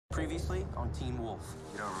Previously on Teen Wolf.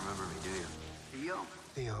 You don't remember me, do you? Theo?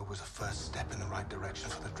 Theo was a first step in the right direction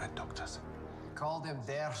for the Dread Doctors. Called him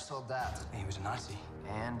Der Soldat. He was a Nazi.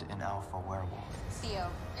 And an alpha werewolf. Theo,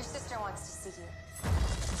 your sister wants to see you.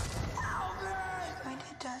 I'm going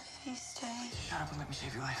to die if you stay. Shut up and let me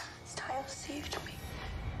save your life. Style saved me.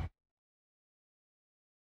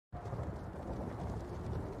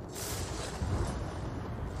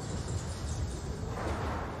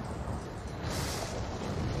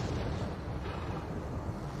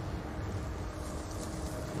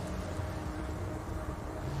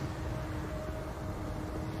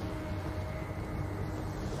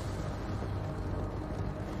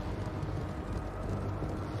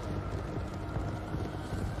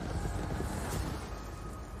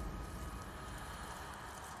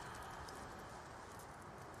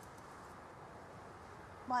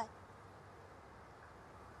 What?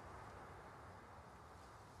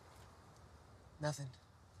 Nothing.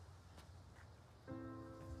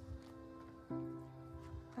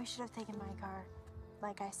 We should have taken my car,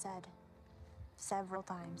 like I said, several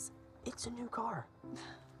times. It's a new car.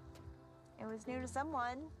 It was new to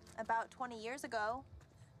someone about 20 years ago.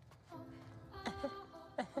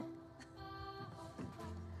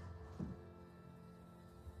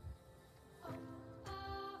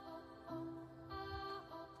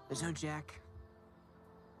 There's no jack.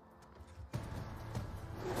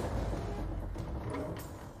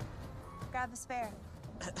 Grab a spare.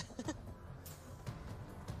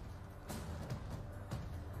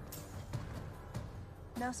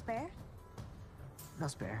 No spare? No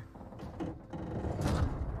spare.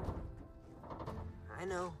 I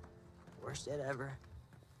know. Worst date ever.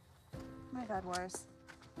 I've had worse.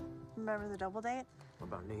 Remember the double date? What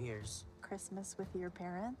about New Year's? Christmas with your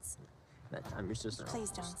parents? That time your sister. Please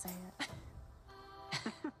don't say it.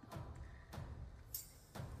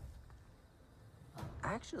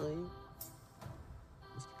 Actually,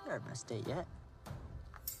 this could be our best date yet.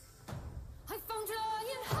 I found joy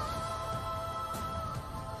in heart.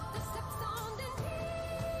 The steps on the hill.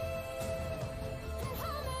 And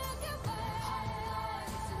how make it way.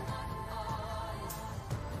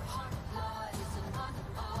 Heart lies and not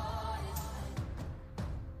eyes.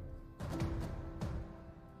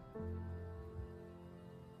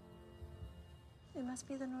 It must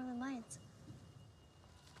be the Northern Lights.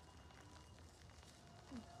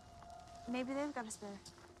 Maybe they've got a spare.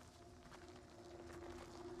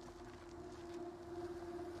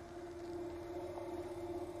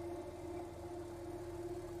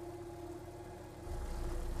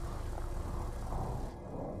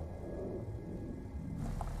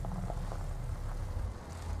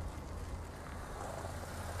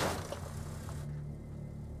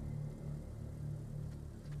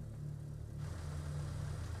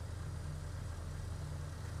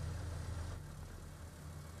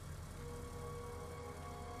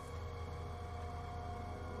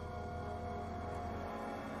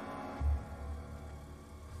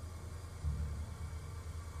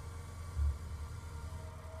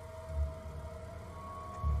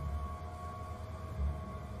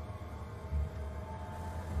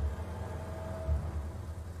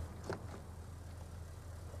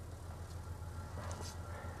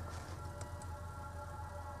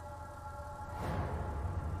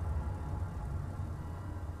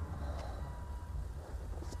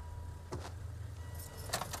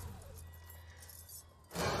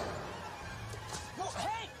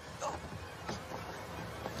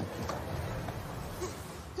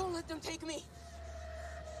 Don't let them take me.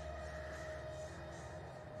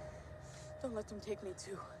 Don't let them take me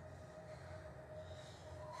too.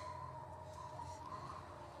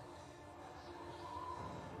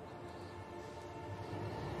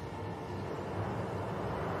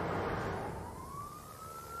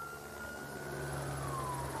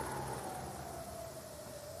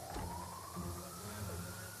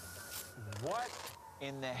 What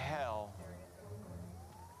in the hell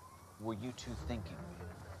were you two thinking?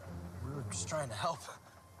 We were just trying to help.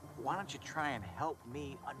 Why don't you try and help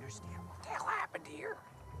me understand what the hell happened here?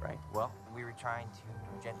 Right. Well, we were trying to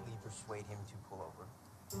gently persuade him to pull over.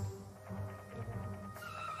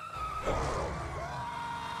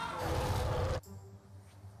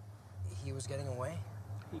 He was getting away?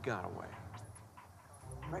 He got away.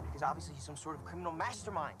 Right, because obviously he's some sort of criminal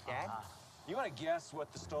mastermind, Dad. You want to guess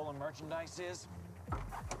what the stolen merchandise is?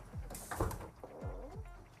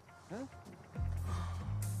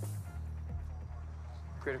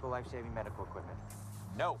 Critical life-saving medical equipment.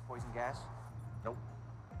 No. Poison gas? Nope.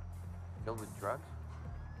 Filled with drugs?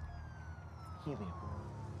 Helium.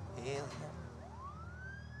 Helium.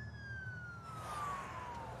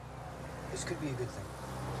 This could be a good thing.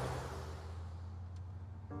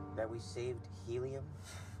 that we saved helium?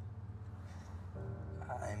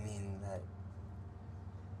 I mean that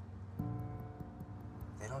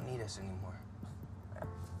they don't need us anymore.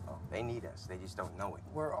 Oh, they need us. They just don't know it.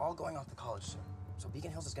 We're all going off to college soon, so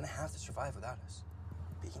Beacon Hills is gonna have to survive without us.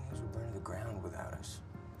 Beacon Hills will burn to the ground without us.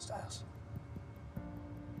 Styles,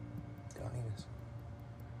 they don't need us.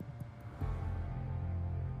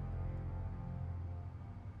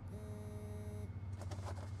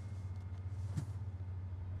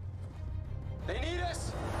 They need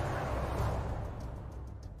us!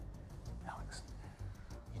 Alex,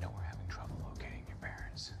 you know we're having trouble locating your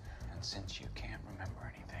parents. And since you can't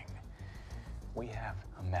remember anything, we have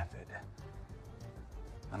a method.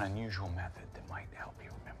 An unusual method that might help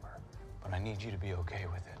you remember. But I need you to be okay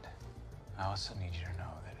with it. I also need you to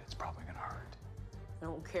know that it's probably gonna hurt. I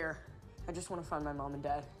don't care. I just want to find my mom and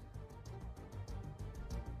dad.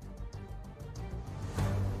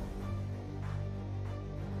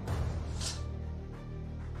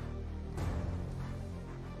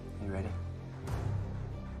 You ready?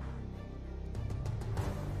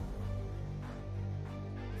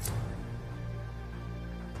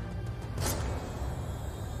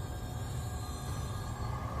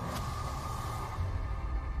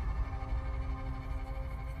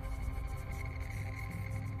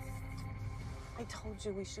 I told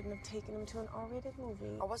you we shouldn't have taken him to an R-rated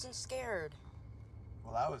movie. I wasn't scared.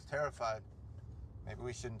 Well, I was terrified. Maybe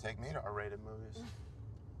we shouldn't take me to R-rated movies.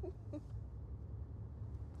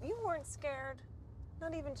 You weren't scared.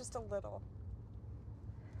 Not even just a little.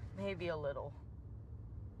 Maybe a little.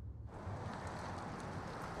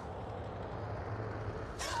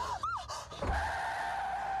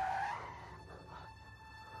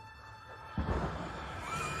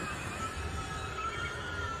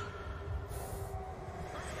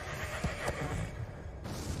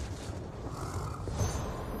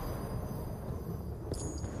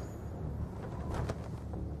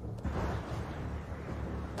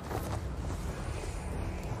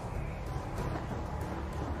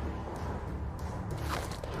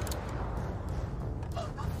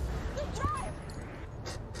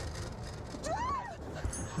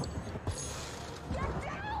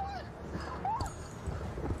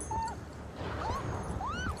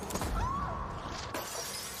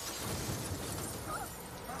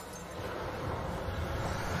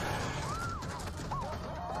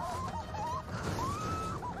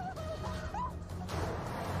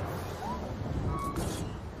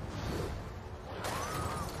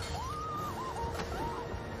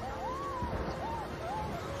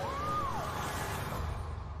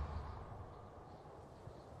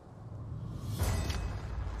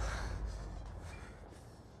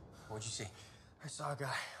 What'd you see? I saw a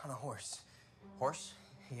guy on a horse. Horse?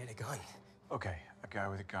 He had a gun. Okay, a guy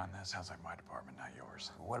with a gun, that sounds like my department, not yours.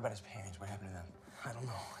 What about his parents? What happened to them? I don't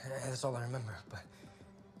know. That's all I remember, but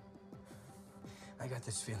I got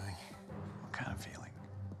this feeling. What kind of feeling?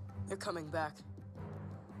 They're coming back.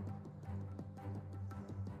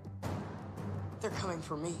 They're coming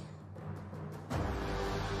for me.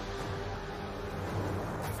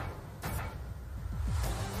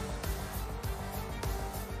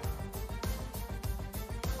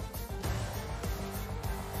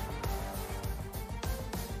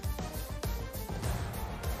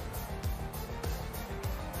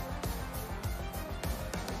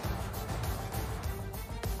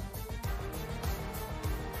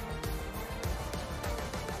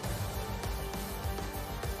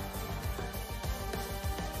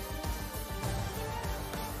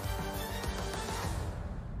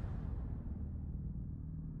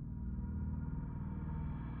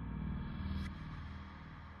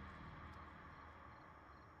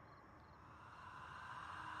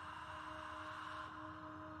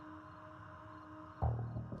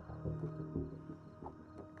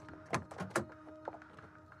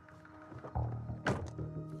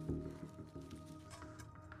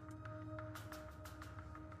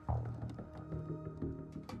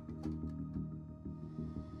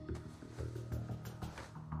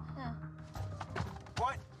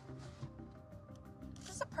 What?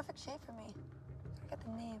 This is a perfect shade for me. I got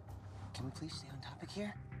the name. Can we please stay on topic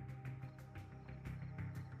here?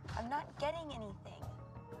 I'm not getting anything.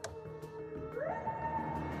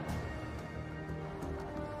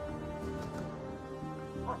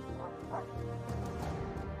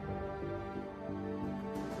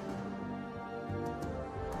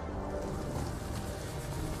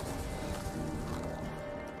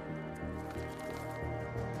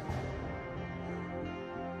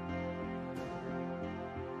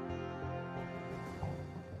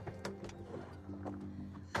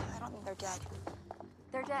 I don't think they're dead.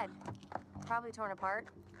 They're dead. Probably torn apart.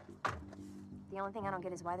 The only thing I don't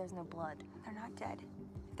get is why there's no blood. They're not dead.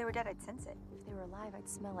 If they were dead, I'd sense it. If they were alive, I'd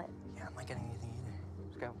smell it. Yeah, I'm not getting anything either.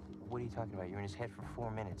 Scott, what are you talking about? You're in his head for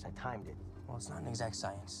 4 minutes. I timed it. Well, it's not an exact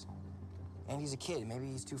science. And he's a kid. Maybe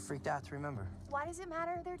he's too freaked out to remember. Why does it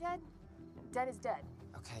matter they're dead? Dead is dead.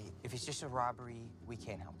 Okay, if it's just a robbery, we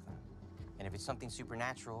can't help them. And if it's something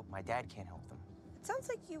supernatural, my dad can't help them. It sounds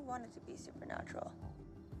like you want it to be supernatural.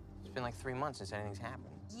 It's been like 3 months since anything's happened.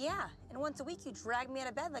 Yeah, and once a week you drag me out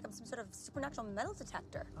of bed like I'm some sort of supernatural metal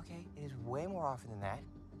detector. Okay, it is way more often than that.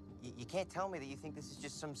 You can't tell me that you think this is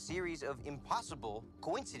just some series of impossible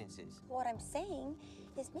coincidences. What I'm saying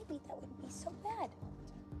is maybe that wouldn't be so bad.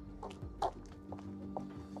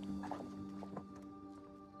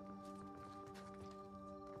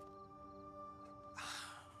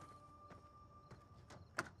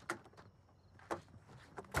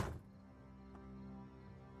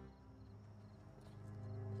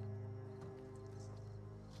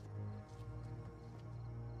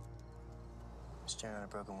 Staring at a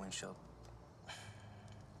broken windshield.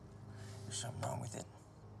 There's something wrong with it.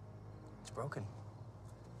 It's broken.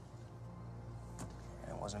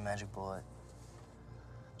 And it wasn't a magic bullet.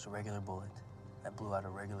 It was a regular bullet that blew out a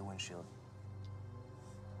regular windshield.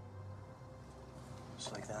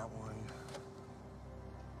 Just like that one.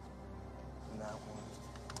 And that one.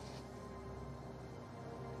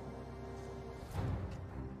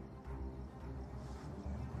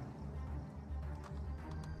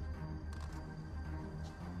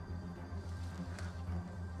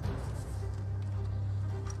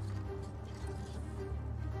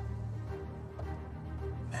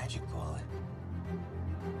 Magic bullet.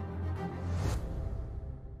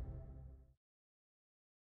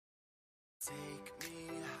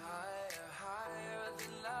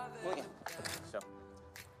 William. So,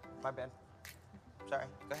 my bad. Sorry.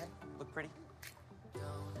 Go ahead. Look pretty.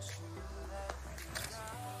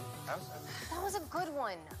 That was a good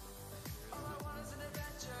one.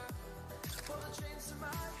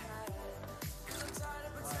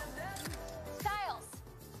 Styles!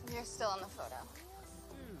 You're still in the photo.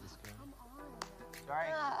 Sorry.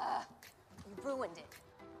 You ruined it.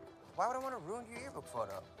 Why would I want to ruin your yearbook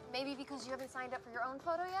photo? Maybe because you haven't signed up for your own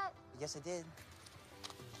photo yet? Yes, I did.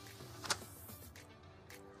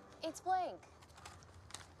 It's blank.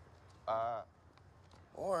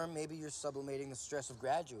 Or maybe you're sublimating the stress of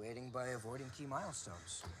graduating by avoiding key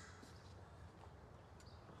milestones.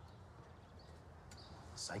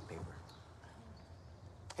 Psych paper.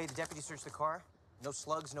 Hey, the deputy searched the car. No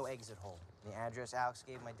slugs, no exit hole. The address Alex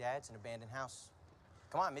gave my dad's an abandoned house.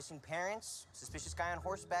 Come on, missing parents, suspicious guy on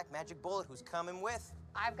horseback, magic bullet, who's coming with?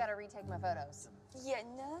 I've got to retake my photos. Yeah,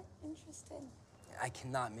 not interested. I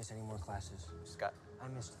cannot miss any more classes. Scott. I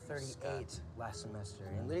missed 38 last semester,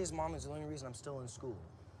 and Lydia's mom is the only reason I'm still in school.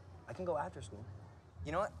 I can go after school.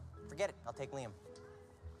 You know what? Forget it. I'll take Liam.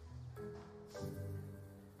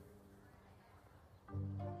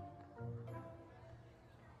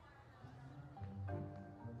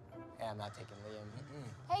 Hey, I'm not taking Liam.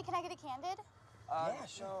 Hey, can I get it candid? Yeah,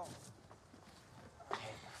 sure.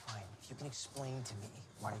 Okay, fine. If you can explain to me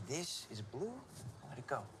why this is blue, I'll let it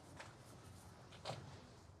go.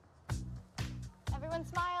 Everyone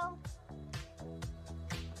smile.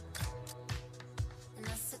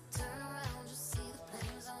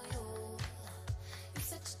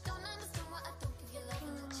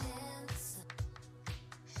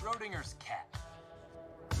 Schrodinger's cat.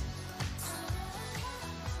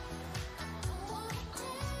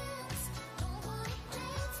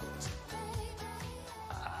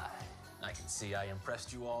 I can see I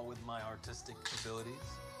impressed you all with my artistic abilities.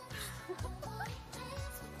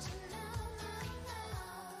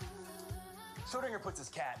 Schrodinger puts his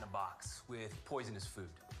cat in a box with poisonous food.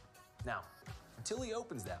 Now, until he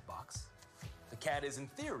opens that box, the cat is in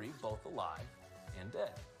theory both alive and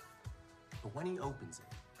dead. But when he opens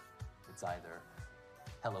it, it's either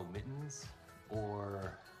hello mittens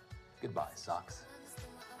or goodbye socks.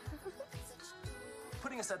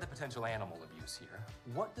 Putting aside the potential animal abuse here,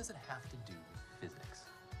 what does it have to do with physics?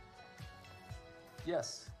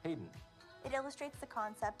 Yes, Hayden. It illustrates the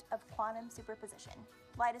concept of quantum superposition.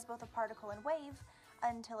 Light is both a particle and wave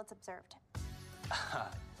until it's observed.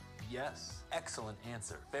 Yes, excellent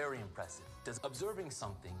answer. Very impressive. Does observing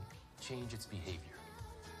something change its behavior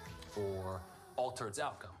or alter its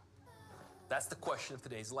outcome? That's the question of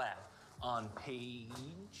today's lab. On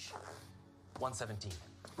page 117.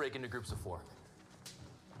 Break into groups of 4.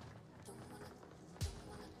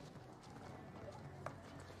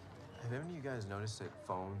 Have any of you guys noticed that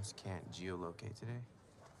phones can't geolocate today?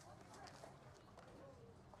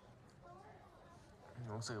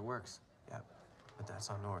 It looks like it works. Yep, but that's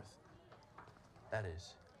on north. That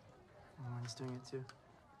is Mine's doing it too.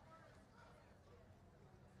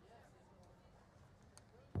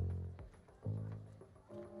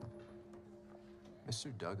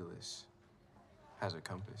 Mr. Douglas has a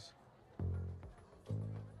compass.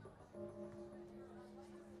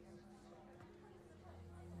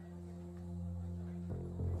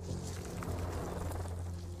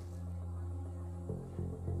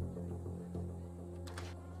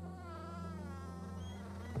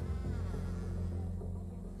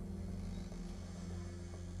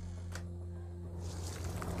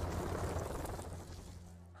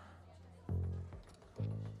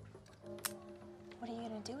 What are you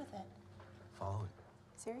gonna do with it? Follow it.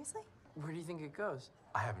 Seriously? Where do you think it goes?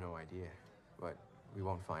 I have no idea, but we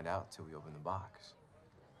won't find out till we open the box.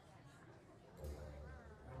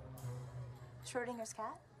 Schrodinger's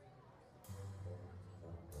cat?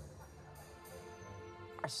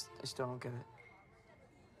 I still don't get it.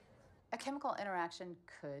 A chemical interaction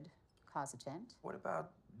could cause a tint. What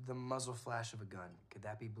about the muzzle flash of a gun? Could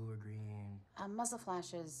that be blue or green? A muzzle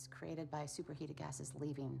flash is created by superheated gases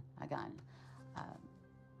leaving a gun.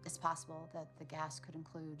 It's possible that the gas could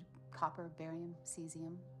include copper, barium,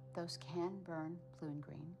 cesium. Those can burn blue and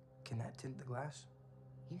green. Can that tint the glass?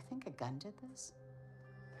 You think a gun did this?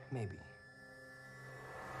 Maybe.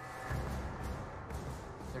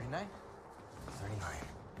 39? 39.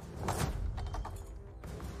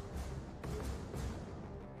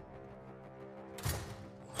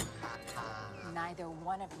 Neither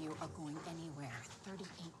one of you are going anywhere.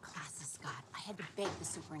 38 classes, Scott. I had to beg the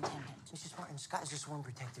superintendent. Mrs. Martin, Scott is the sworn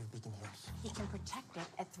protector of Beacon Hills. He can protect it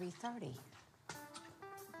at 3:30.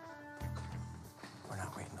 We're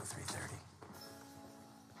not waiting till 3:30.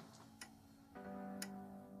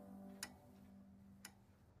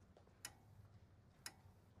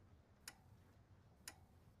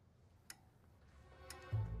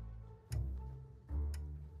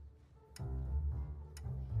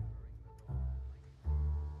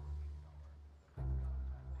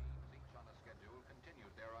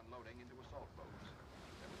 Into assault boats.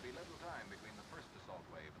 There would be little time between the first assault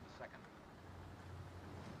wave and the second.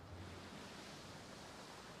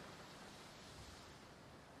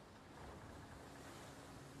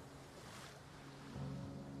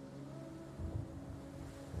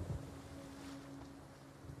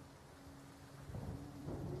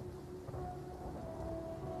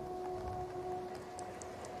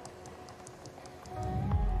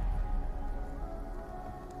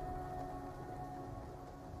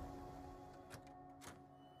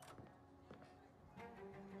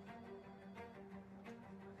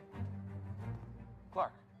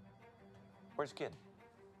 Clark, where's Kid?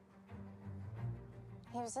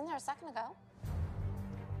 He was in there a second ago.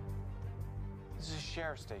 This is a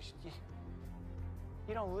sheriff's station.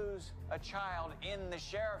 You don't lose a child in the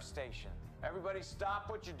sheriff's station. Everybody stop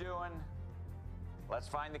what you're doing. Let's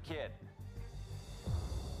find the kid.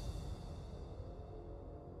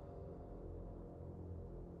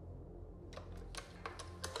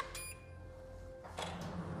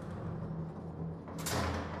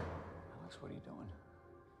 Alex, what are you doing?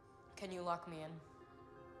 Can you lock me in?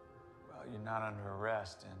 Well, you're not under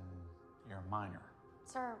arrest and you're a minor.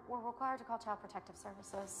 Sir, we're required to call Child Protective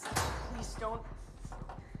Services. Please don't.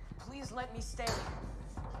 Please let me stay.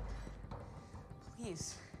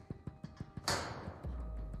 Please.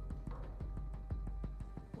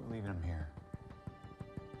 We're leaving him here.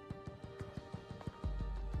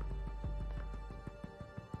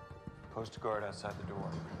 Post a guard outside the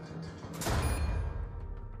door. Smashed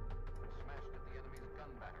at the enemy's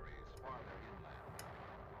gun batteries farther inland.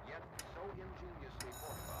 Yet so ingeniously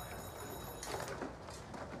fortified was this coastal prison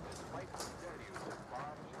that despite the deluge of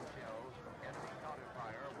bombs and shells from enemy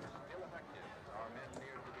counter-fire was still effective as our men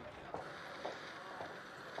neared the beach.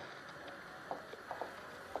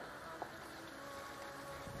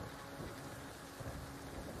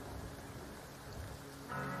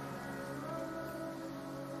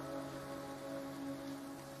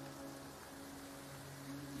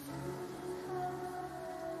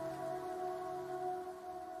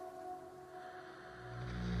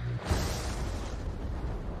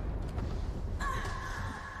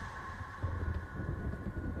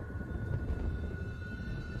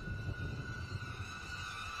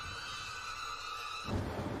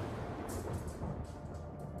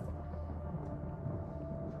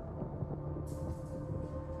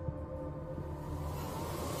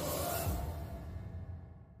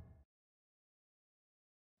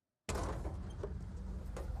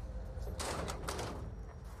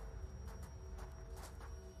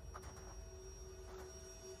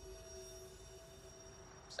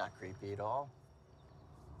 It's not creepy at all.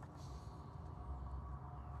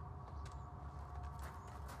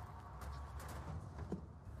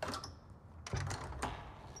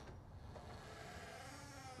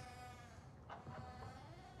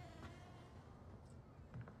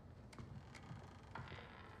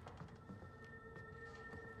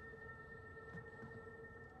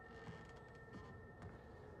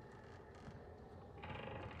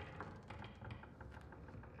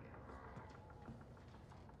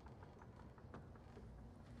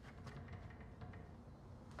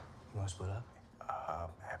 want to split up?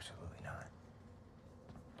 Absolutely not.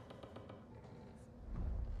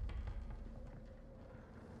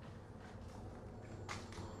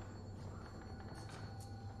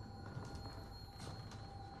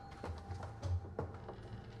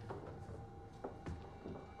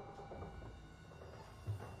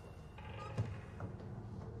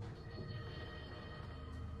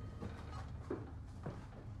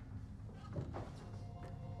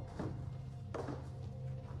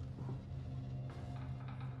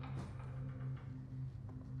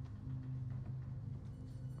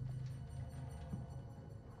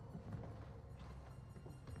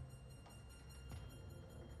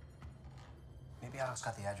 Maybe Alex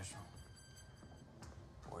got the address wrong.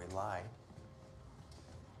 Or he lied.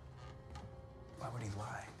 Why would he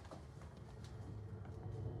lie?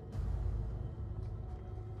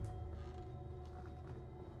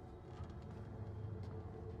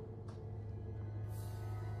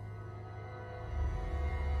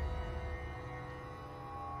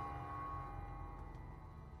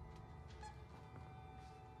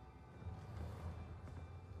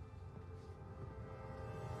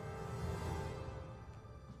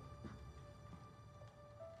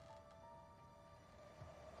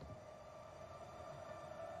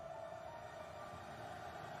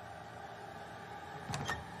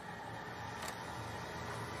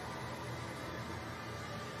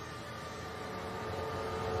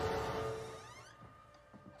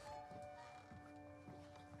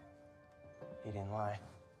 He didn't lie.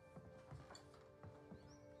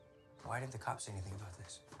 Why didn't the cops say anything about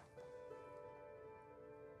this?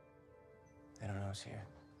 They don't know it's here.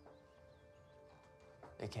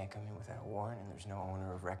 They can't come in without a warrant, and there's no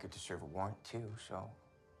owner of record to serve a warrant, too, so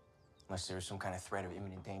unless there was some kind of threat of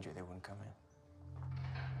imminent danger, they wouldn't come in.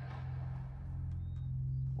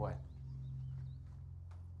 What?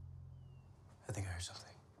 I think I heard something.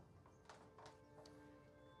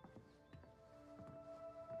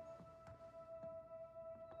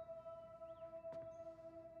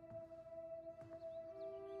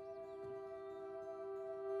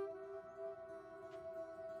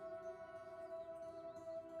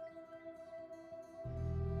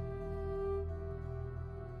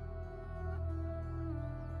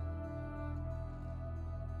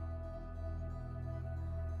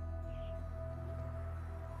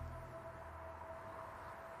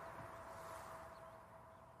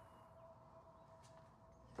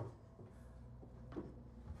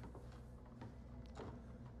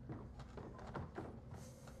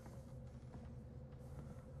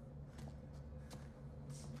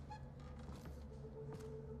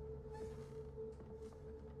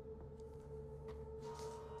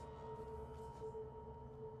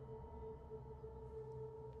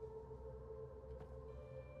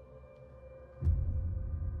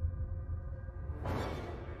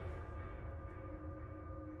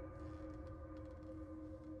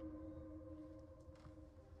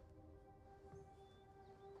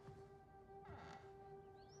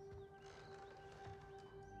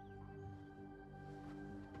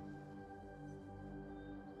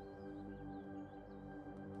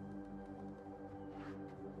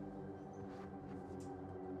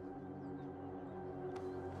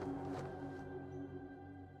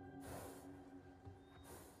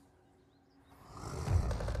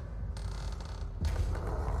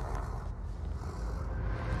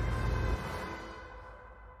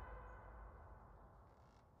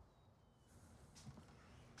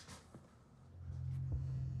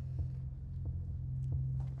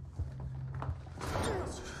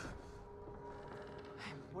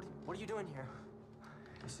 What are you doing here?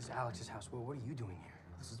 This is Alex's house. Well, what are you doing here?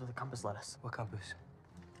 This is where the compass led us. What compass?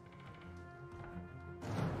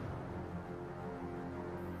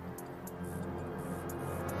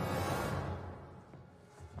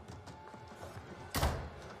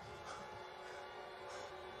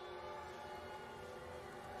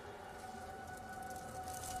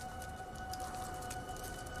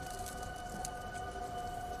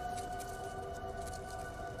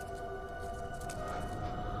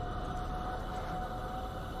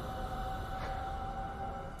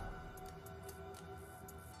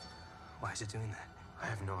 Why is it doing that? I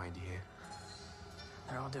have no idea.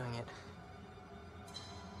 They're all doing it.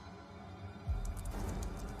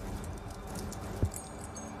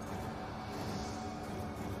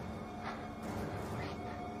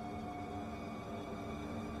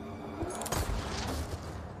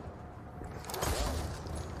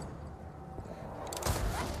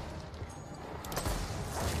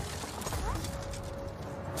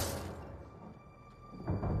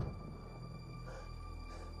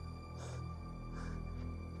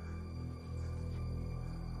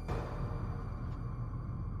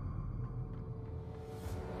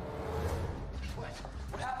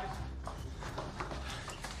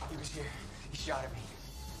 here. He shot at me.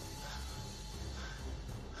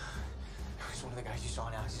 It's one of the guys you saw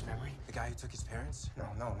in Alex's memory. The guy who took his parents? No.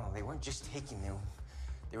 They weren't just taking them.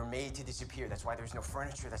 They were made to disappear. That's why there was no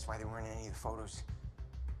furniture. That's why they weren't in any of the photos.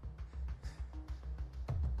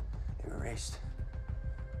 They were erased.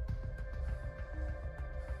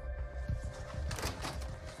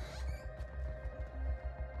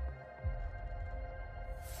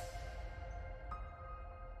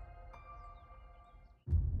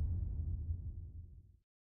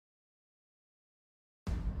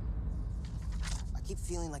 I keep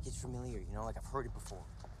feeling like it's familiar, you know, like I've heard it before.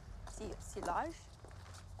 Silage?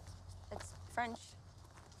 It's French.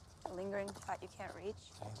 A lingering thought you can't reach.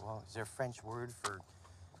 Okay, well, is there a French word for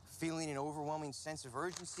feeling an overwhelming sense of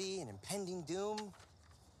urgency and impending doom?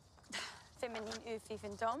 Féminine ou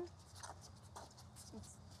fifentom.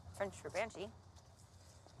 It's French for banshee.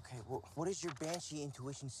 Okay, well, what does your banshee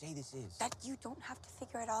intuition say this is? That you don't have to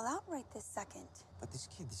figure it all out right this second. But this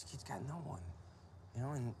kid's got no one. You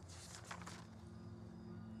know, and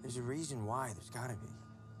there's a reason why. There's gotta be.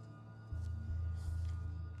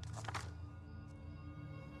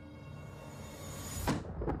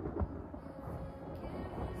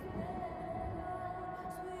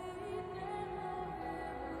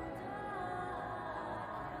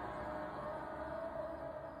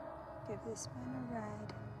 Give this man a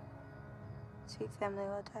ride. Sweet family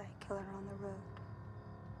will die. Killer on the road.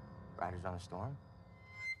 Riders on the Storm?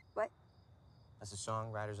 What? That's the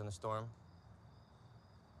song, Riders on the Storm?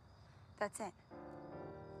 That's it.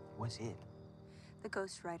 What's it? The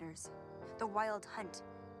Ghost Riders. The Wild Hunt.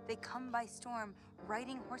 They come by storm,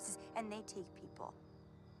 riding horses, and they take people.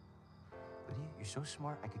 Lydia, you're so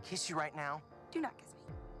smart. I could kiss you right now. Do not kiss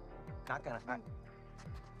me. Not gonna.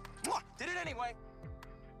 Mwah! Did it anyway.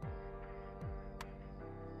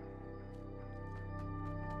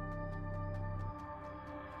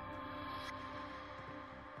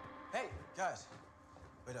 Hey, guys.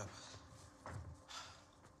 Wait up.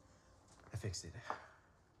 I fixed it.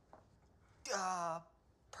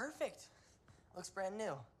 Perfect. Looks brand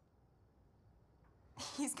new.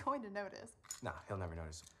 He's going to notice. Nah, he'll never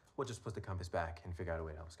notice. We'll just put the compass back and figure out a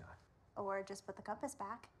way to help Scott. Or just put the compass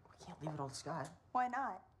back. We can't leave it all to Scott. Why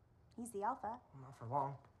not? He's the alpha. Not for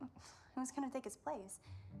long. Who's gonna take his place?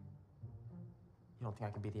 You don't think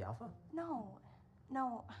I can be the alpha? No,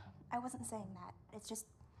 I wasn't saying that. It's just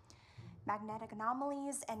magnetic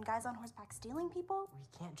anomalies and guys on horseback stealing people. We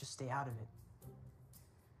can't just stay out of it.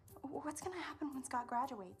 What's gonna happen when Scott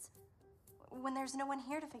graduates? When there's no one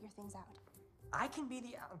here to figure things out? I can be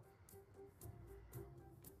the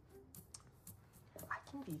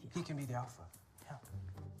He can be the alpha. Yeah.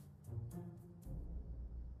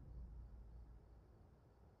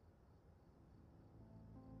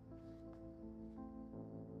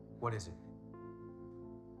 What is it?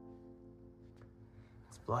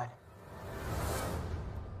 It's blood.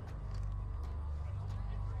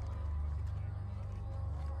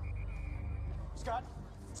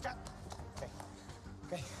 Scott?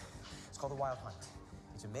 Okay. It's called the Wild Hunt.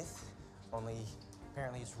 It's a myth, only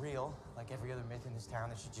apparently it's real. Like every other myth in this town,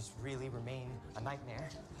 that should just really remain a nightmare.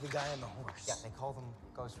 The guy on the horse. Yeah, they call them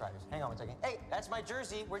Ghost Riders. Hang on one second. Hey, that's my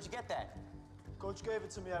jersey. Where'd you get that? Coach gave it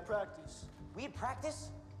to me at practice. We had practice?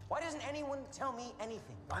 Why doesn't anyone tell me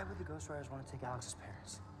anything? Why would the Ghost Riders want to take Alex's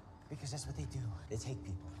parents? Because that's what they do. They take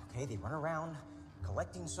people, okay? They run around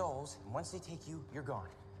collecting souls, and once they take you, you're gone.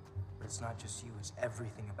 But it's not just you, it's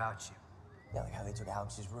everything about you. Yeah, like how they took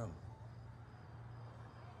Alex's room.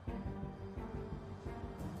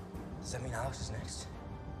 Does that mean Alex is next?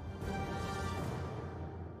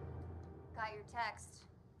 Got your text.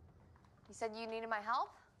 You said you needed my help?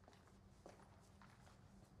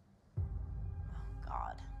 Oh,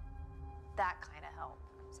 God. That kind of help.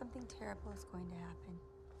 Something terrible is going to happen.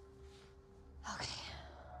 Okay.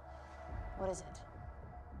 What is it?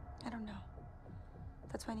 I don't know.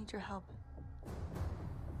 That's why I need your help.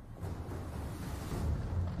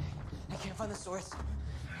 I can't find the source.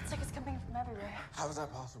 It's like it's coming from everywhere. How is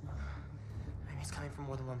that possible? Maybe it's coming from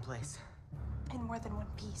more than one place. In more than one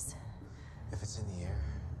piece. If it's in the air,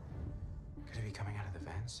 could it be coming out of the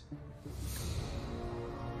vents?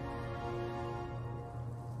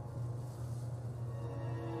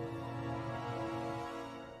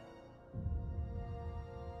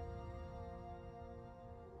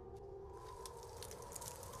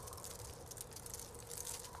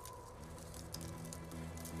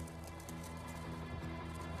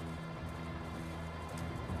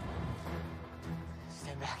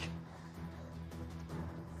 Stand back.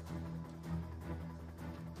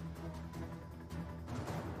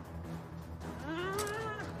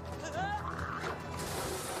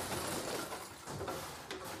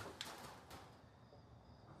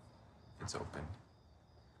 it's open.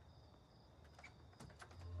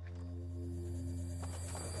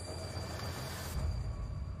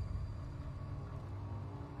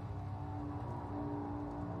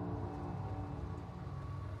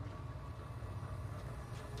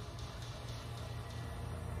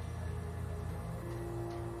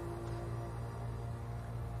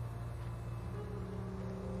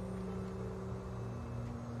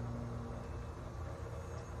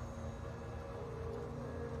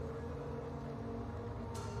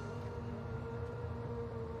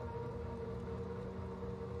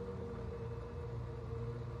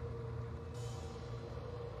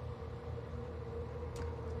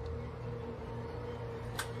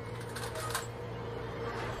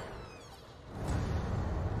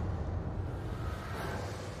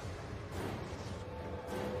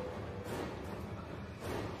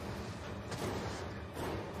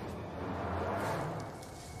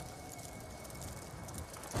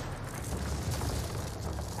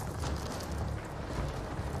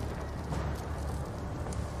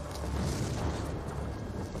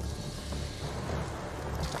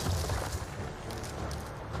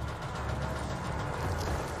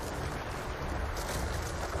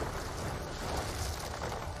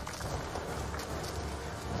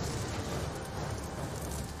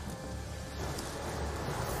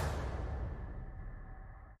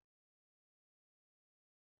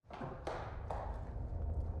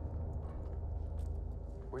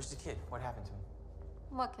 Where's the kid? What happened to him?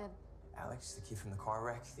 What kid? Alex, the kid from the car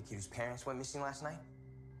wreck, the kid whose parents went missing last night?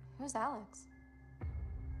 Who's Alex?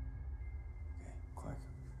 Okay, Clark,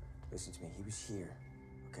 listen to me. He was here,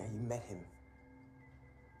 okay? You met him.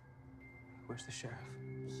 Where's the sheriff?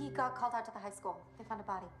 He got called out to the high school. They found a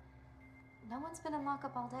body. No one's been in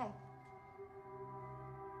lockup all day.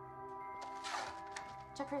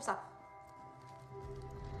 Check for yourself.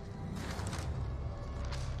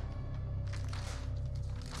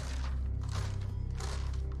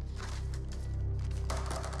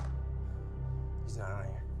 He's not on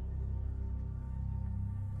here.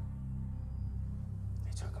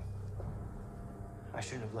 They took him. I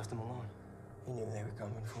shouldn't have left him alone. He knew they were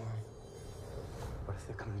coming for him. What if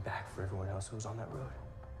they're coming back for everyone else who was on that road?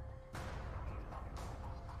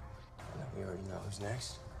 And then we already know who's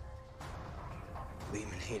next.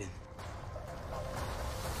 Lehman Hayden.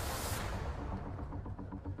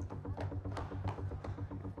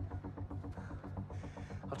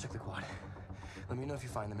 I'll check the quad. Let me know if you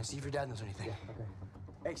find them and see if your dad knows anything. Yeah, okay.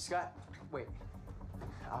 Hey, Scott, wait.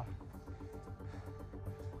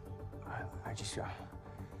 I just, I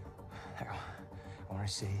want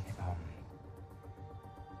to say,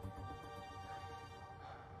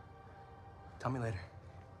 tell me later.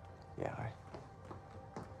 Yeah, all right.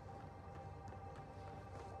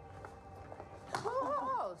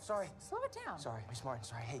 Oh, sorry. Slow it down. Sorry, Miss Martin,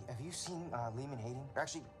 sorry. Hey, have you seen Lehman Hayden? Or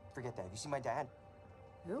actually, forget that. Have you seen my dad?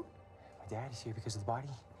 Who? My dad is here because of the body.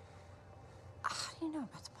 How do you know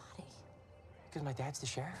about the body? Because my dad's the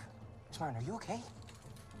sheriff. Miss Martin, are you okay?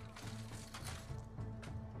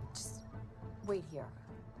 Just wait here.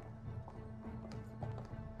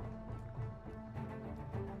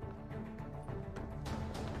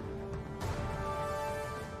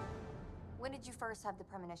 When did you first have the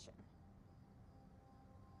premonition?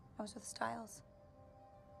 I was with Styles.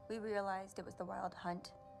 We realized it was the wild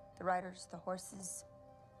hunt, the riders, the horses.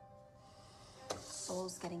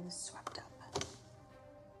 Souls getting swept up.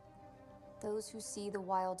 Those who see the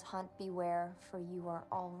wild hunt, beware, for you are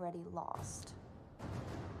already lost.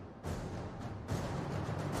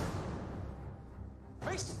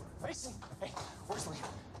 Mason! Mason! Hey, where's Liam?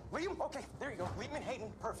 Liam? Okay, there you go. Lehman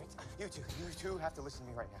Hayden, perfect. You two have to listen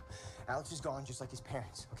to me right now. Alex is gone just like his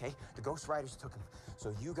parents, okay? The Ghost Riders took him.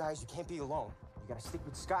 So you guys, you can't be alone. You gotta stick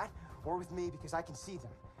with Scott or with me because I can see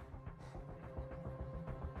them.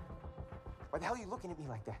 Why the hell are you looking at me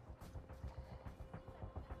like that?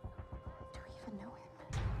 Do we even know him?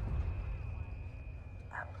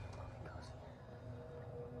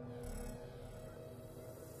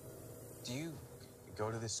 Do you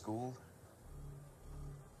go to this school?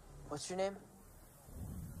 What's your name?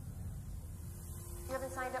 You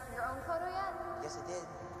haven't signed up for your own photo yet? Yes, I did.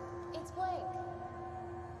 It's blank.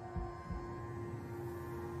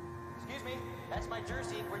 Excuse me, that's my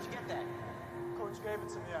jersey. Where'd you get that? Coach gave it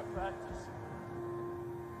to me at practice.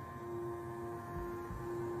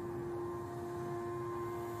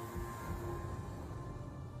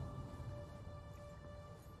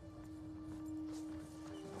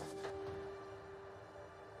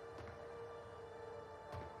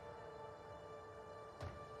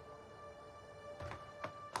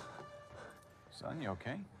 Son, you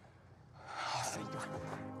okay? Oh, thank God.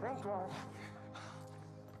 Thank God.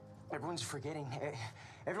 Everyone's forgetting.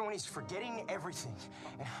 Everyone is forgetting everything.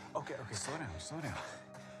 Okay, slow down.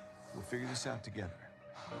 We'll figure this out together.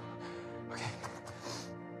 Okay.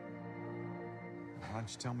 Why don't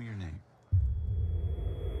you tell me your name?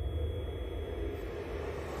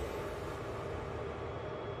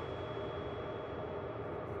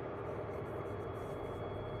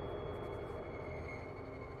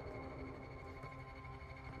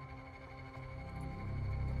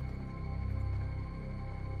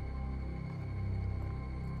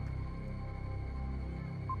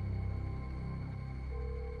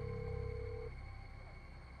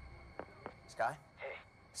 Sky? Hey.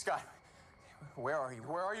 Sky, where are you?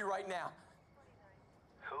 Where are you right now?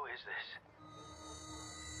 Who is this?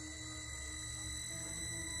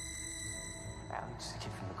 Alex, the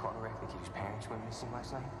kid from the car wreck, the kid whose parents went missing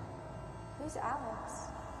last night. Who's Alex?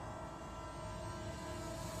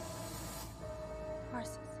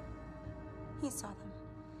 Horses. He saw them.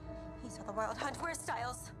 He saw the Wild Hunt. Where's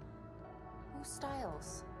Styles? Who's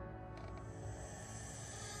Styles?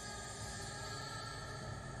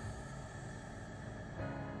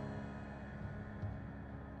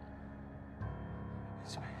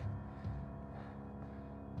 It's me.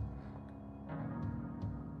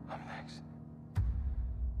 I'm Max.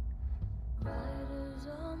 Riders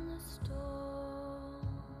on the storm.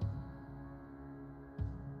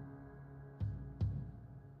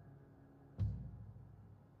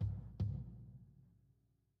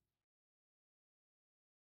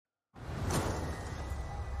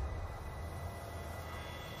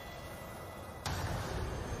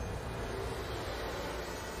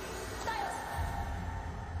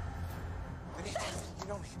 You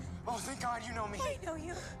know me. Oh, thank God you know me. I know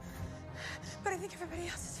you. But I think everybody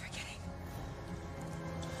else is forgetting.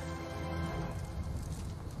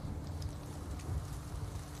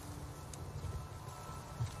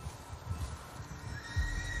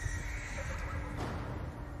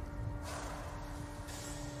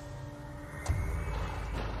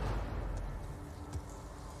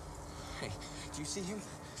 Hey, do you see him?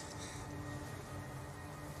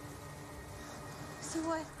 See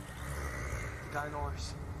what? The guy in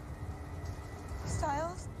ours.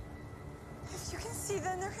 Styles? If you can see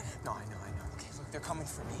them, they're gonna... No, I know. Okay, look, they're coming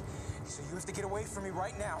for me. So you have to get away from me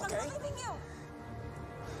right now, okay? I'm not leaving you. All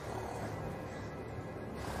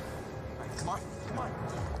right, come on.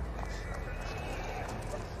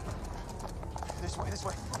 This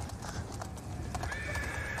way.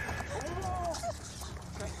 Whoa!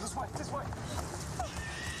 Okay, this way.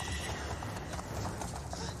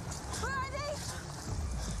 Where are they?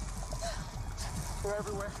 They're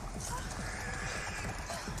everywhere.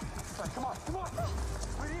 All right, come on.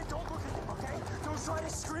 Lydia, don't look at them, okay? Don't try to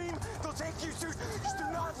scream. They'll take you, dude. Just do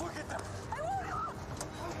not look at them. I won't.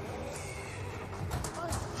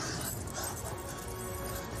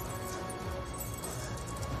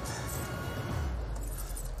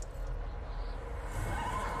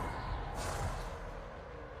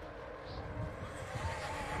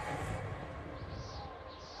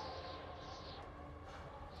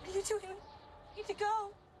 What are you doing? You need to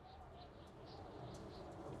go.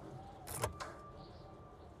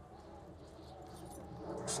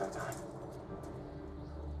 Showtime.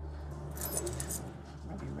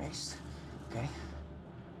 Remember you raced, okay?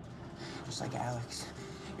 Just like Alex,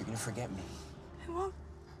 you're gonna forget me. I won't.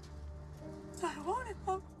 I won't. You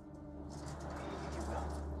will.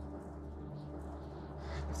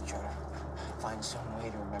 You have to try to find some way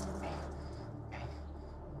to remember me, okay?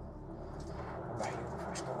 Remember how you were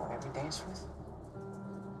first girl I ever danced with?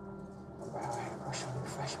 Remember how I had a crush on you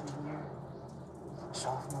freshman year,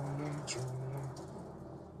 sophomore year, junior year?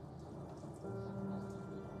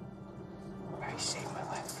 Remember how you saved my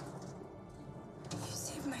life? You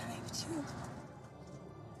saved my life, too.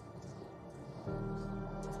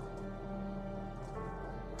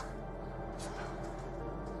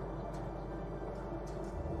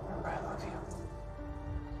 Remember I love you.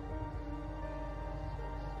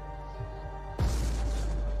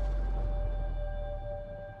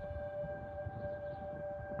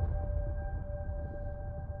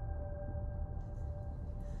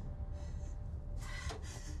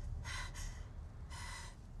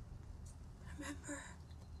 Remember.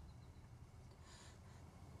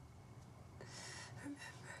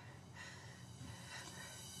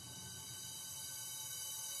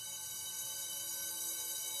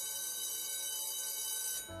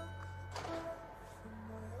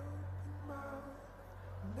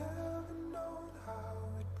 Never known how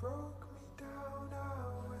it broke me down. I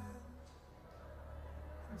went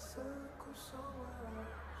in circles somewhere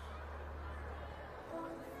else.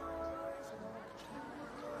 My eyes walked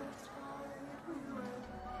through the tide we ran.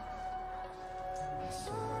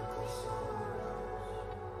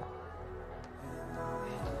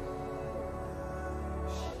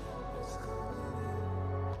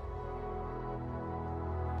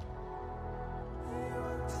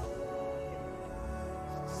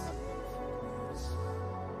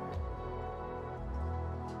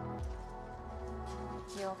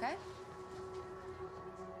 okay?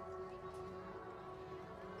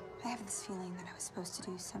 I have this feeling that I was supposed to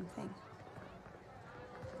do something.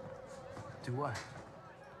 Do what?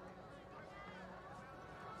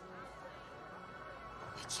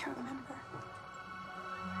 I can't remember.